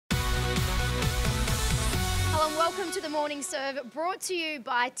welcome to the Morning Serve, brought to you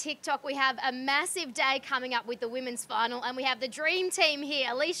by TikTok. We have a massive day coming up with the women's final, and we have the dream team here,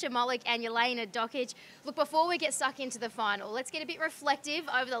 Alicia Mollick and Jelena Dokic. Look, before we get stuck into the final, let's get a bit reflective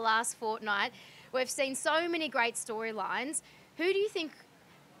over the last fortnight. We've seen so many great storylines. Who do you think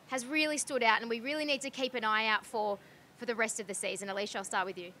has really stood out and we really need to keep an eye out for the rest of the season? Alicia, I'll start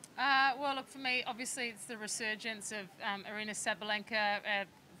with you. Well, look, for me, obviously it's the resurgence of Aryna Sabalenka,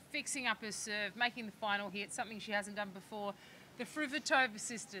 fixing up her serve, making the final hit, something she hasn't done before. The Fruhvirtova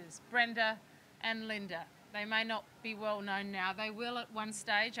sisters, Brenda and Linda, they may not be well known now. They will at one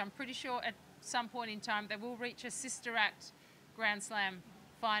stage. I'm pretty sure at some point in time they will reach a sister act Grand Slam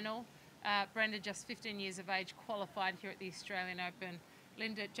final. Brenda, just 15 years of age, qualified here at the Australian Open.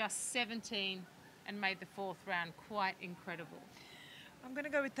 Linda, just 17 and made the fourth round. Quite incredible. I'm going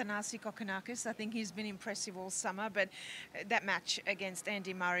to go with Thanasi Kokkinakis. I think he's been impressive all summer, but that match against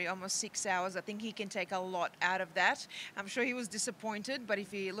Andy Murray, almost 6 hours, I think he can take a lot out of that. I'm sure he was disappointed, but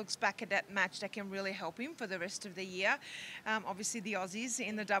if he looks back at that match, that can really help him for the rest of the year. Obviously, the Aussies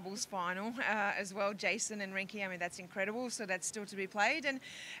in the doubles final as well, Jason and Rinky, I mean, that's incredible, so that's still to be played. And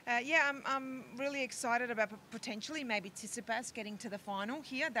yeah, I'm really excited about potentially maybe Tsitsipas getting to the final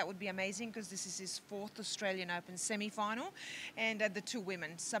here. That would be amazing because this is his fourth Australian Open semi-final. And the two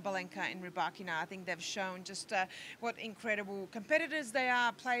women, Sabalenka and Rybakina, I think they've shown just what incredible competitors they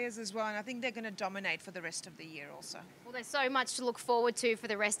are, players as well, and I think they're going to dominate for the rest of the year also. Well, there's so much to look forward to for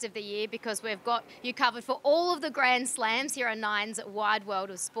the rest of the year because we've got you covered for all of the Grand Slams here on Nine's Wide World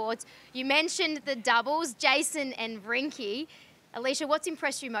of Sports. You mentioned the doubles, Jason and Rinky. Alicia, what's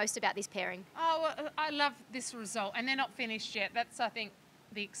impressed you most about this pairing? Oh, well, I love this result, and they're not finished yet. That's, I think,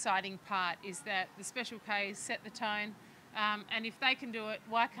 the exciting part is that the Special Ks set the tone. And if they can do it,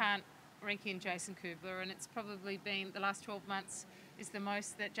 why can't Rinky and Jason Kubler? And it's probably been the last 12 months is the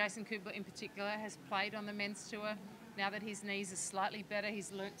most that Jason Kubler in particular has played on the men's tour. Now that his knees are slightly better,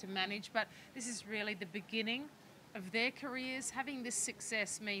 he's learnt to manage. But this is really the beginning of their careers. Having this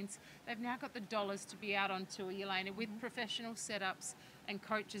success means they've now got the dollars to be out on tour, Jelena, with professional setups and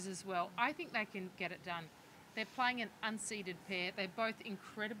coaches as well. I think they can get it done. They're playing an unseeded pair. They're both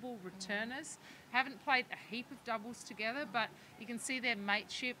incredible returners. Haven't played a heap of doubles together, but you can see their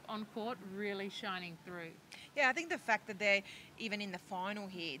mateship on court really shining through. Yeah, I think the fact that they're even in the final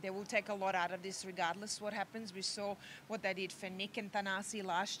here, they will take a lot out of this regardless what happens. We saw what they did for Nick and Thanasi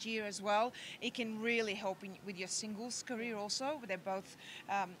last year as well. It can really help with your singles career also. They're both,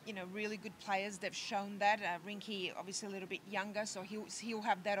 you know, really good players. They've shown that. Rinky, obviously a little bit younger, so he'll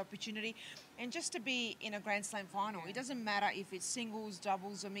have that opportunity. And just to be in a Grand Slam final, it doesn't matter if it's singles,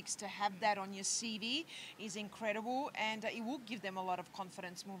 doubles or mixed, to have that on your CV is incredible, and it will give them a lot of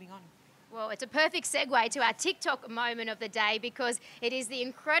confidence moving on. Well, it's a perfect segue to our TikTok moment of the day because it is the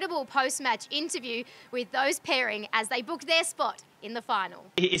incredible post-match interview with those pairing as they book their spot in the final.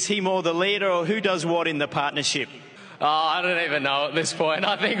 Is he more the leader or who does what in the partnership? I don't even know at this point.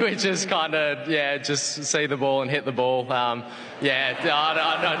 I think we just kind of, just see the ball and hit the ball. I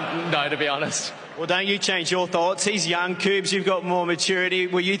don't know, to be honest. Well, don't you change your thoughts? He's young, Coops, you've got more maturity.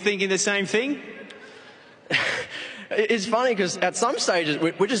 Were you thinking the same thing? It's funny because at some stages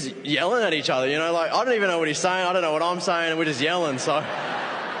we're just yelling at each other, you know, like I don't even know what he's saying, I don't know what I'm saying, and we're just yelling. So,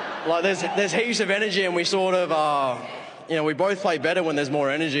 like, there's heaps of energy, and we sort of, you know, we both play better when there's more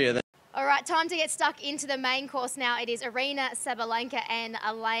energy. All right, time to get stuck into the main course now. It is Aryna Sabalenka and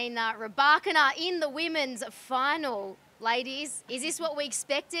Jelena Rybakina in the women's final. Ladies, is this what we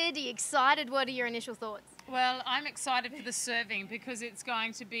expected? Are you excited? What are your initial thoughts? Well, I'm excited for the serving because it's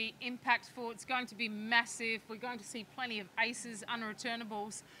going to be impactful. It's going to be massive. We're going to see plenty of aces,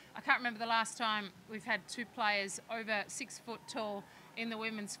 unreturnables. I can't remember the last time we've had two players over 6 foot tall in the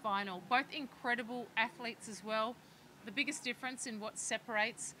women's final. Both incredible athletes as well. The biggest difference in what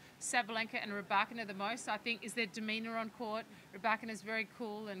separates Sabalenka and Rybakina the most, I think, is their demeanour on court. Rybakina is very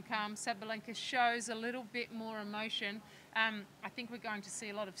cool and calm. Sabalenka shows a little bit more emotion. I think we're going to see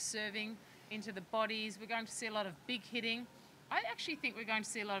a lot of serving into the bodies. We're going to see a lot of big hitting. I actually think we're going to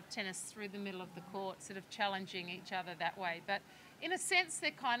see a lot of tennis through the middle of the court, sort of challenging each other that way. But in a sense,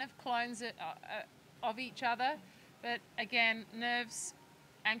 they're kind of clones of each other. But again, nerves,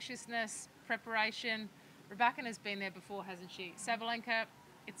 anxiousness, preparation. Rybakina's been there before, hasn't she? Sabalenka,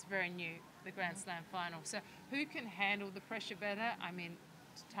 it's very new, the Grand Slam final. So who can handle the pressure better? I mean,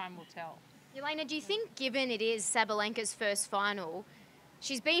 time will tell. Jelena, do you think, given it is Sabalenka's first final,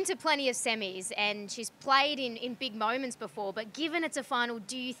 she's been to plenty of semis and she's played in big moments before, but given it's a final,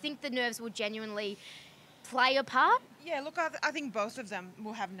 do you think the nerves will genuinely play a part? Yeah, look, I think both of them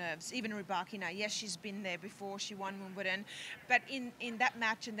will have nerves. Even Rybakina, yes, she's been there before. She won Wimbledon. But in that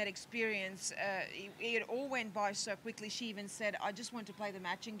match and that experience, it all went by so quickly. She even said, I just want to play the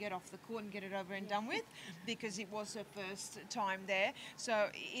match and get off the court and get it over and done with, because it was her first time there. So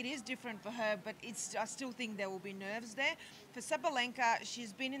it is different for her, but I still think there will be nerves there. For Sabalenka,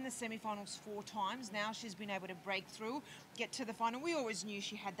 she's been in the semi-finals 4 times. Now she's been able to break through, get to the final. We always knew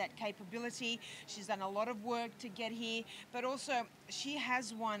she had that capability. She's done a lot of work to get here, but also she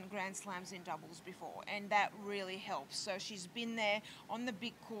has won Grand Slams in doubles before, and that really helps. So she's been there on the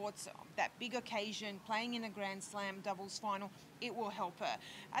big courts, that big occasion, playing in a Grand Slam doubles final. It will help her.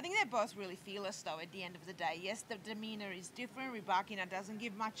 I think they're both really fearless, though, at the end of the day. Yes, the demeanour is different. Rybakina doesn't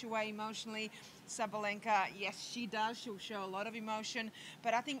give much away emotionally. Sabalenka, yes, she does. She'll show a lot of emotion.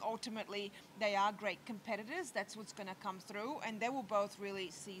 But I think ultimately they are great competitors. That's what's going to come through, and they will both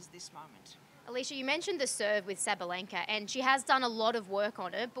really seize this moment. Alicia, you mentioned the serve with Sabalenka, and she has done a lot of work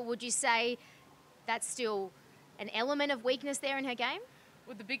on it, but would you say that's still an element of weakness there in her game?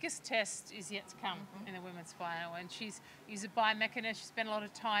 Well, the biggest test is yet to come in the women's final, and she's a biomechanist. She spent a lot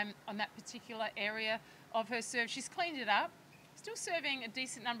of time on that particular area of her serve. She's cleaned it up, still serving a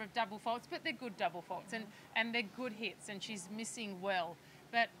decent number of double faults, but they're good double faults, and they're good hits, and she's missing well.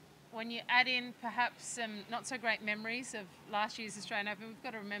 But when you add in perhaps some not so great memories of last year's Australian Open, we've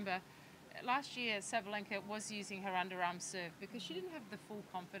got to remember last year Sabalenka was using her underarm serve because she didn't have the full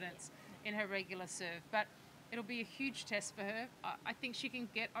confidence in her regular serve. But it'll be a huge test for her. I think she can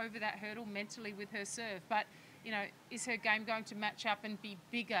get over that hurdle mentally with her serve. But, you know, is her game going to match up and be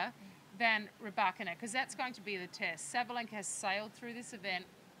bigger than Rybakina? Because that's going to be the test. Sabalenka has sailed through this event,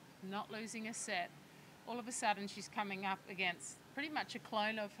 not losing a set. All of a sudden, she's coming up against pretty much a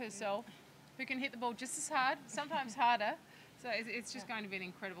clone of herself who can hit the ball just as hard, sometimes harder. So it's just going to be an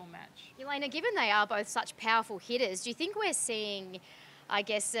incredible match. Elena, given they are both such powerful hitters, do you think we're seeing, I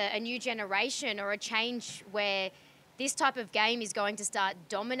guess, a new generation or a change where this type of game is going to start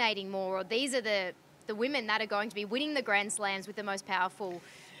dominating more, or these are the women that are going to be winning the Grand Slams with the most powerful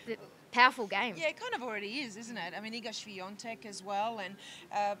game? Yeah, it kind of already is, isn't it? I mean, Iga Swiatek as well, and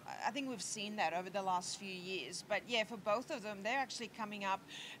I think we've seen that over the last few years. But yeah, for both of them, they're actually coming up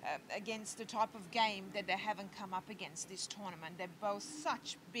against the type of game that they haven't come up against this tournament. They're both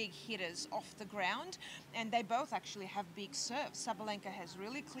such big hitters off the ground, and they both actually have big serves. Sabalenka has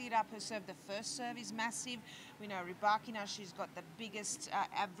really cleared up her serve. The first serve is massive. We know Rybakina, she's got the biggest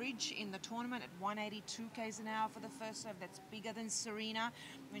average in the tournament at 182 k's an hour for the first serve. That's bigger than Serena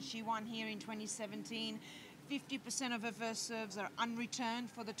when she won here in 2017. 50% of her first serves are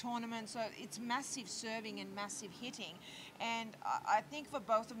unreturned for the tournament, so it's massive serving and massive hitting. And I think for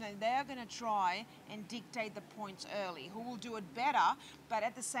both of them, they are going to try and dictate the points early. Who will do it better, but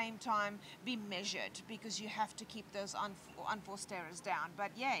at the same time be measured, because you have to keep those unforced errors down.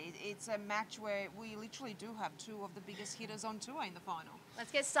 But yeah, it's a match where we literally do have 2 of the biggest hitters on tour in the final.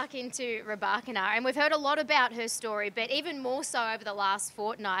 Let's get stuck into Rybakina, and we've heard a lot about her story, but even more so over the last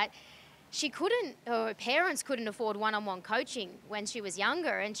fortnight. She couldn't, or her parents couldn't afford one-on-one coaching when she was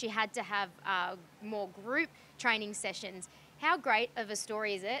younger, and she had to have more group training sessions. How great of a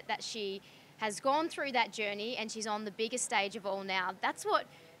story is it that she has gone through that journey and she's on the biggest stage of all now? That's what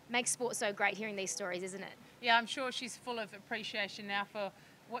makes sport so great, hearing these stories, isn't it? Yeah, I'm sure she's full of appreciation now for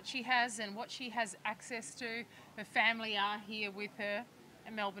what she has and what she has access to. Her family are here with her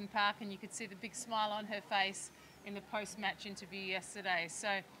at Melbourne Park, and you could see the big smile on her face in the post-match interview yesterday.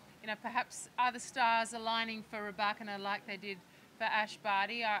 So, you know, perhaps are the stars aligning for Rybakina like they did for Ash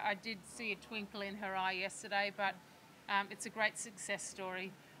Barty? I did see a twinkle in her eye yesterday, but it's a great success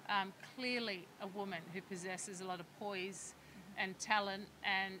story. Clearly a woman who possesses a lot of poise and talent,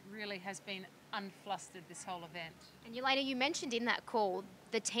 and really has been unflustered this whole event. And Elena, you mentioned in that call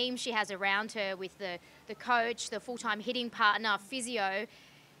the team she has around her with the coach, the full-time hitting partner, physio.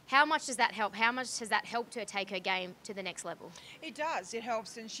 How much does that help? How much has that helped her take her game to the next level? It does. It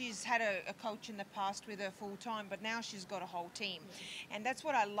helps. And she's had a coach in the past with her full time, but now she's got a whole team. And that's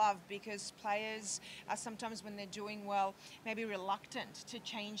what I love, because players are sometimes, when they're doing well, maybe reluctant to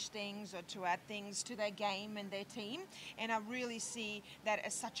change things or to add things to their game and their team. And I really see that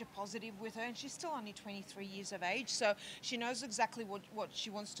as such a positive with her. And she's still only 23 years of age. So she knows exactly what she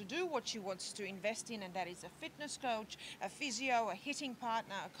wants to do, what she wants to invest in. And that is a fitness coach, a physio, a hitting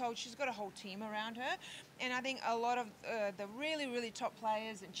partner, a coach. She's got a whole team around her. And I think a lot of the really, really top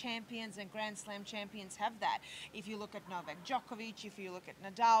players and champions and Grand Slam champions have that. If you look at Novak Djokovic, if you look at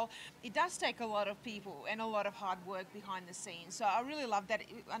Nadal, it does take a lot of people and a lot of hard work behind the scenes. So I really love that.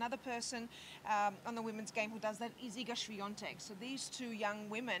 Another person on the women's game who does that is Iga Swiatek. So these two young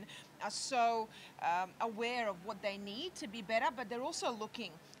women are so aware of what they need to be better, but they're also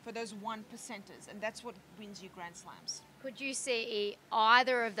looking for those 1%ers, and that's what wins you Grand Slams. Could you see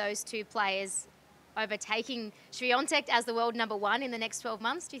either of those two players overtaking Swiatek as the world #1 in the next 12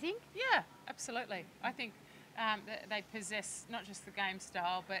 months, do you think? Yeah, absolutely. I think they possess not just the game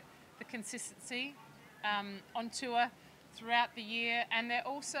style, but the consistency on tour throughout the year, and they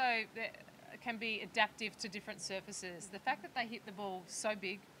can be adaptive to different surfaces. The fact that they hit the ball so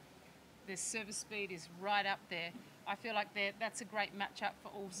big, their service speed is right up there. I feel like that's a great matchup for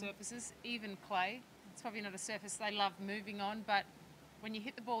all surfaces, even clay. It's probably not a surface they love moving on, but when you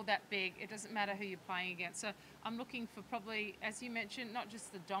hit the ball that big, it doesn't matter who you're playing against. So I'm looking for probably, as you mentioned, not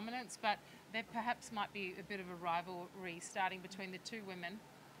just the dominance, but there perhaps might be a bit of a rivalry starting between the two women,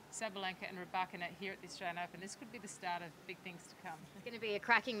 Sabalenka and Rybakina, here at the Australian Open. This could be the start of big things to come. It's going to be a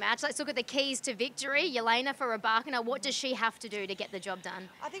cracking match. Let's look at the keys to victory. Jelena, for Rybakina, what does she have to do to get the job done?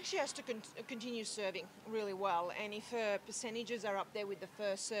 I think she has to continue serving really well, and if her percentages are up there with the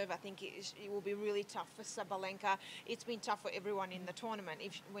first serve, I think it will be really tough for Sabalenka. It's been tough for everyone in the tournament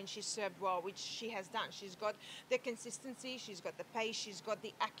when she served well, which she has done. She's got the consistency, she's got the pace, she's got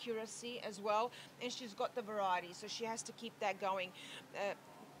the accuracy as well, and she's got the variety, so she has to keep that going.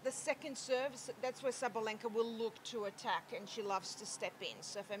 The second serve, that's where Sabalenka will look to attack, and she loves to step in.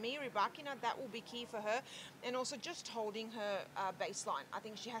 So for me, Rybakina, that will be key for her, and also just holding her baseline. I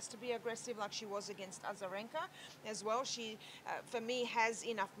think she has to be aggressive like she was against Azarenka as well. She, for me, has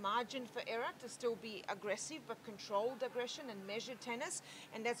enough margin for error to still be aggressive, but controlled aggression and measured tennis,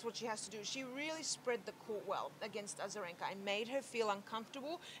 and that's what she has to do. She really spread the court well against Azarenka and made her feel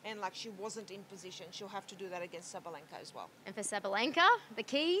uncomfortable and like she wasn't in position. She'll have to do that against Sabalenka as well. And for Sabalenka, the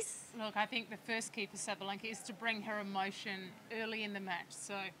keys? Look, I think the first key for Sabalenka is to bring her emotion early in the match.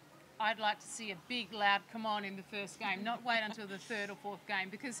 So I'd like to see a big, loud come on in the first game, not wait until the third or fourth game,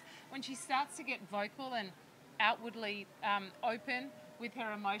 because when she starts to get vocal and outwardly open with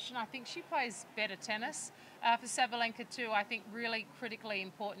her emotion, I think she plays better tennis. For Sabalenka too, I think really critically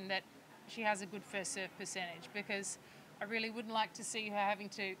important that she has a good first serve percentage, because I really wouldn't like to see her having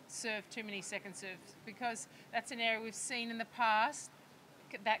to serve too many second serves, because that's an area we've seen in the past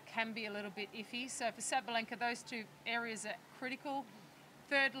that can be a little bit iffy. So for Sabalenka, those two areas are critical.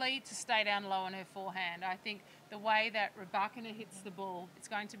 Thirdly, to stay down low on her forehand. I think the way that Rybakina hits the ball, it's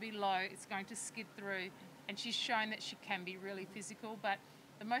going to be low, it's going to skid through, and she's shown that she can be really physical. But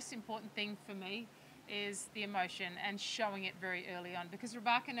the most important thing for me is the emotion and showing it very early on, because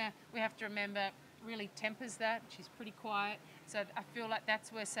Rybakina, we have to remember, really tempers that. She's pretty quiet. So I feel like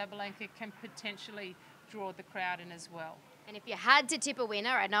that's where Sabalenka can potentially draw the crowd in as well. And if you had to tip a winner,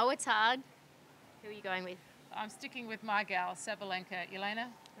 I know it's hard, who are you going with? I'm sticking with my gal, Sabalenka. Jelena?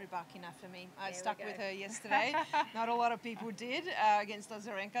 Rybakina for me. I stuck with her yesterday. Not a lot of people did against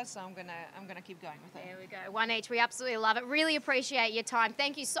Azarenka, so I'm gonna keep going with her. There we go. One each. We absolutely love it. Really appreciate your time.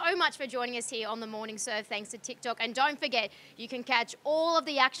 Thank you so much for joining us here on the Morning Serve, thanks to TikTok. And don't forget, you can catch all of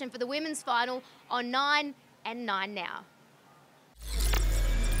the action for the women's final on 9 and 9 Now.